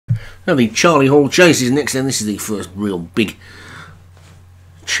Now the Charlie Hall Chase is next, and this is the first real big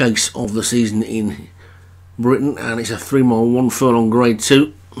chase of the season in Britain, and it's a 3 mile 1 furlong grade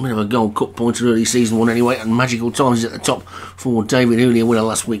 2. We have a Gold Cup pointer early season one anyway, and Magical Times is at the top for David Hooley, a winner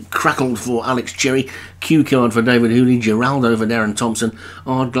last week. Crackled for Alex Cherry, Q Card for David Hooley, Geraldo for Darren Thompson,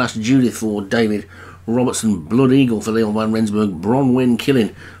 Ardglass Judith for David Robertson, Blood Eagle for Leon van Rensburg, Bronwen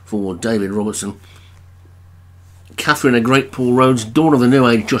Killing for David Robertson, Catherine a Great, Paul Rhodes, Dawn of the New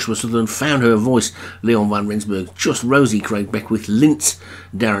Age, Joshua Sutherland, Found Her Voice, Leon van Rensburg, Just Rosie, Craig Beckwith, Lintz,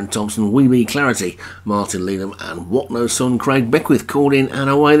 Darren Thompson, Wee Bee Clarity, Martin Leadham, and What No Son, Craig Beckwith, called in and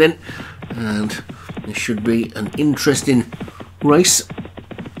away then. And this should be an interesting race,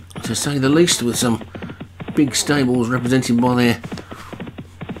 to say the least, with some big stables represented by their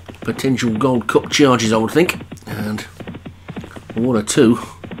potential Gold Cup charges, I would think. And 1 or 2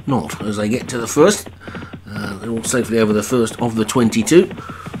 not, as they get to the first. They're all safely over the first of the 22,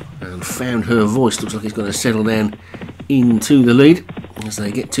 and Found Her Voice looks like it's going to settle down into the lead as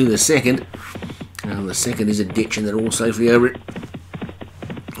they get to the second, and the second is a ditch and they're all safely over it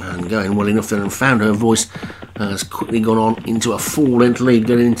and going well enough there, and Found Her Voice has quickly gone on into a 4-length lead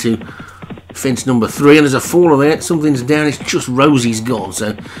going into fence number 3, and there's a faller there. Something's down, it's Just Rosie's gone,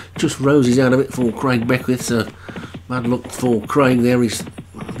 so Just Rosie's out of it for Craig Beckwith, so bad luck for Craig there.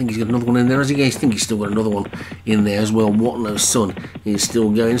 I think he's got another one in there, has he? I think he's still got another one in there as well. What No Son is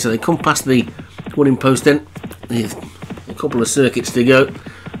still going. So they come past the winning post then, with a couple of circuits to go,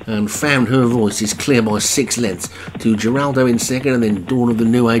 and Found Her Voice is clear by 6 lengths to Geraldo in second, and then Dawn of the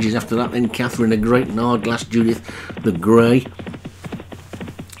New Ages after that, then Catherine the Great and Ardglass Judith the Grey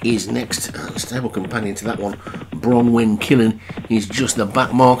is next. Stable companion to that one, Bronwen Killing, is just the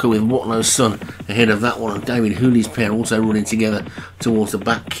back marker with What No Son ahead of that one, and David Hooley's pair also running together towards the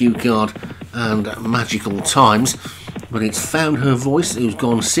back, Q Card and Magical Times. But it's Found Her Voice who's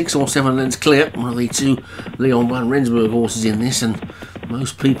gone 6 or 7 lengths clear, one of the 2 Leon van Rensburg horses in this, and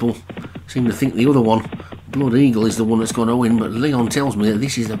most people seem to think the other one, Blood Eagle, is the one that's going to win, but Leon tells me that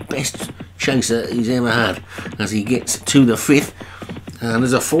this is the best chaser he's ever had as he gets to the 5th. And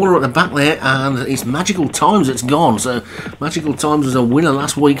there's a faller at the back there, and it's Magical Times that's gone. So Magical Times was a winner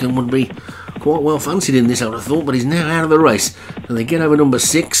last week and would be quite well fancied in this, I would have thought, but he's now out of the race. So they get over number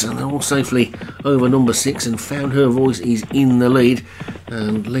 6, and they're all safely over number 6, and Found Her Voice is in the lead.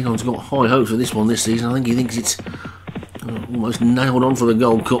 And Leon's got high hopes for this one this season. I think he thinks it's almost nailed on for the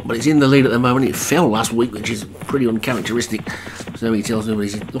Gold Cup, but it's in the lead at the moment. It fell last week, which is pretty uncharacteristic. So he tells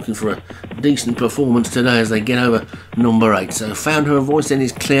everybody he's looking for a decent performance today as they get over number 8. So Found Her Voice then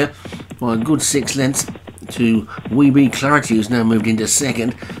is clear by a good 6 lengths to Wee Bee Clarity, who's now moved into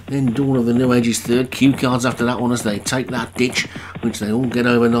second. Then Dawn of the New Age is third. Q Cards after that one as they take that ditch, which they all get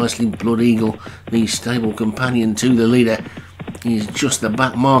over nicely. Blood Eagle, the stable companion to the leader, is just the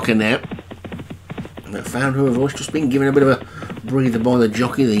back marker now. And Found Her Voice just been given a bit of a breather by the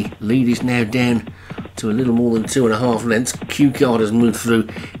jockey. The lead is now down to a little more than 2.5 lengths. Q Card has moved through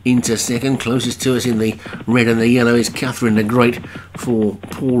into second. Closest to us in the red and the yellow is Catherine the Great for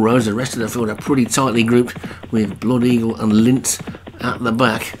Paul Rose. The rest of the field are pretty tightly grouped with Blood Eagle and Lintz at the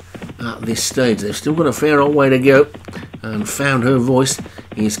back at this stage. They've still got a fair old way to go, and Found Her Voice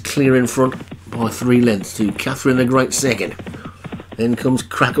is clear in front by 3 lengths to Catherine the Great second. Then comes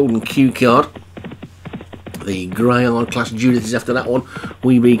Crackled and Q Card. The grey Ardglass Judith is after that one.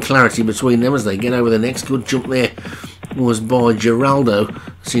 Wee Bee Clarity between them as they get over the next. Good jump there was by Geraldo.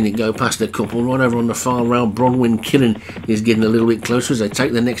 Seen it go past a couple. Right over on the far rail, Bronwen Killing is getting a little bit closer as they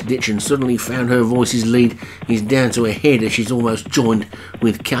take the next ditch, and suddenly Found Her Voice's lead is down to a head as she's almost joined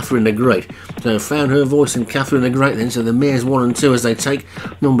with Catherine the Great. So Found Her Voice and Catherine the Great then. So the mares 1 and 2 as they take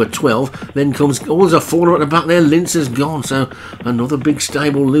number 12. Then comes, there's a faller at the back there. Lintz has gone. So another big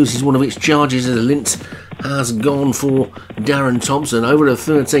stable loses one of its charges as Lintz has gone for Darren Thompson over the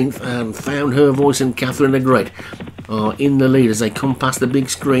 13th, and Found Her Voice and Catherine the Great are in the lead as they come past the big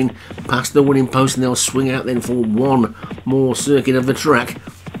screen, past the winning post, and they'll swing out then for one more circuit of the track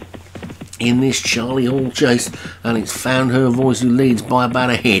in this Charlie Hall Chase, and it's Found Her Voice who leads by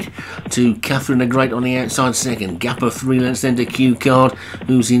about a head to Catherine the Great on the outside second. Gap of 3 lengths then to Q Card,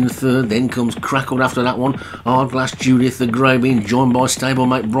 who's in third. Then comes Crackled after that one. Ardglass Judith the Grey being joined by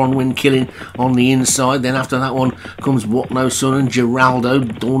stablemate Bronwen Killing on the inside. Then after that one comes What No Son and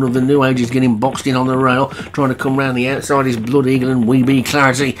Geraldo. Dawn of the New Age is getting boxed in on the rail. Trying to come round the outside is Blood Eagle, and Wee Bee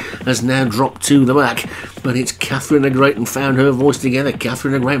Clarity has now dropped to the back. But it's Catherine the Great and Found Her Voice together.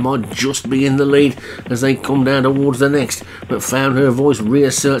 Catherine the Great might just be in the lead as they come down towards the next, but Found Her Voice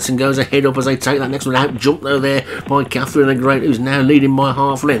reasserts and goes ahead up as they take that next one out. Jumped though there by Catherine the Great, who's now leading by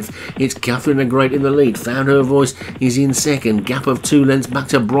half length. It's Catherine the Great in the lead. Found Her Voice is in second. Gap of 2 lengths back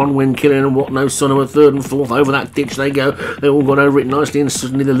to Bronwyn Killing and What No Son, who are third and fourth. Over that ditch they go. They all got over it nicely, and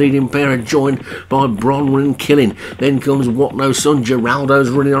suddenly the leading pair are joined by Bronwyn Killing. Then comes What No Son. Geraldo's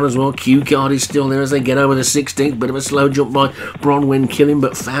running on as well. Q Card is still there as they get over the 16th. Bit of a slow jump by Bronwyn Killing,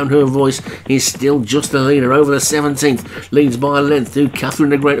 but Found Her Voice is still just the leader. Over the 17th, leads by a length to Catherine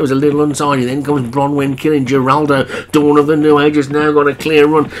the Great, who was a little untidy. Then comes Bronwyn Killing. Geraldo, Dawn of the New Age, has now got a clear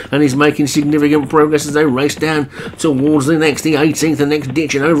run and is making significant progress as they race down towards the next, the 18th, the next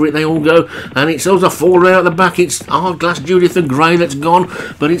ditch, and over it they all go. And it's also falling out the back. It's Hourglass Judith the Grey that's gone,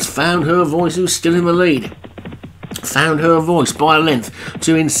 but it's Found Her Voice who's still in the lead. Found Her Voice by a length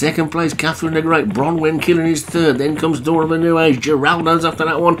to in second place Catherine the Great. Bronwyn Killing is third. Then comes Dawn of the New Age. Geraldo's after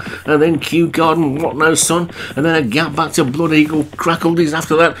that one, and then Q Card and What No Son, and then a gap back to Blood Eagle. Crackled is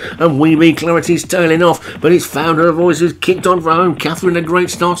after that, and Wee Bee Clarity's tailing off, but it's Found Her Voice who's kicked on for home. Catherine the Great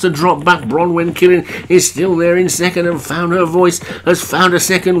starts to drop back. Bronwyn Killing is still there in second, and Found Her Voice has found a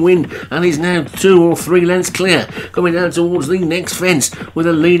second win and is now 2 or 3 lengths clear, coming down towards the next fence with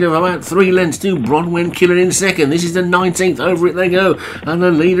a lead of about 3 lengths to Bronwyn Killing in second. This is the 19th. Over it they go, and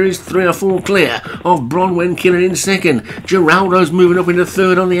the leader is 3 or 4 clear of Bronwyn Killing in second. Geraldo's moving up into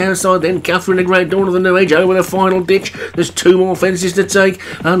third on the outside. Then Catherine the Great, Dawn of the New Age over the final ditch. There's 2 more fences to take,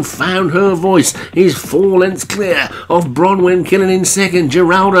 and Found Her Voice is 4 lengths clear of Bronwyn Killing in second.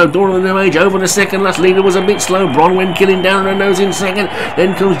 Geraldo, Dawn of the New Age over the second last. Leader was a bit slow. Bronwyn Killing down her nose in second.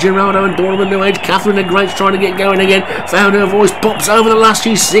 Then comes Geraldo and Dawn of the New Age. Catherine the Great's trying to get going again. Found Her Voice pops over the last.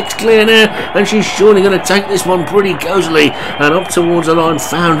 She's 6 clear now, and she's surely going to take this one pretty cosily and up towards the line.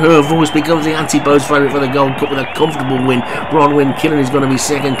 Found Her Voice becomes the anti-pose favourite for the Gold Cup with a comfortable win. Bronwyn Killing is going to be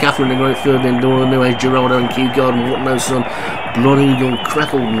second, Catherine the Great third, then Dawn of the New Age, Geraldo and Q Card and What No Son, Blood Eagle,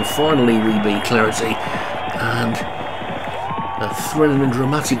 Crackled, and finally Wee Bee Clarity. And a thrilling and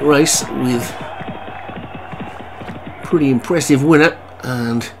dramatic race with pretty impressive winner,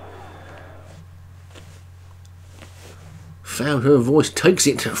 and Found Her Voice takes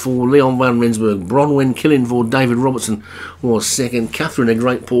it for Leon Van Rensburg. Bronwyn Killing for David Robertson was second. Catherine the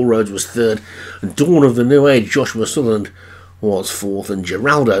Great, Paul Rhodes was third. Dawn of the New Age, Joshua Sutherland was fourth. And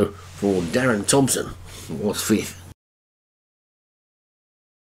Geraldo for Darren Thompson was fifth.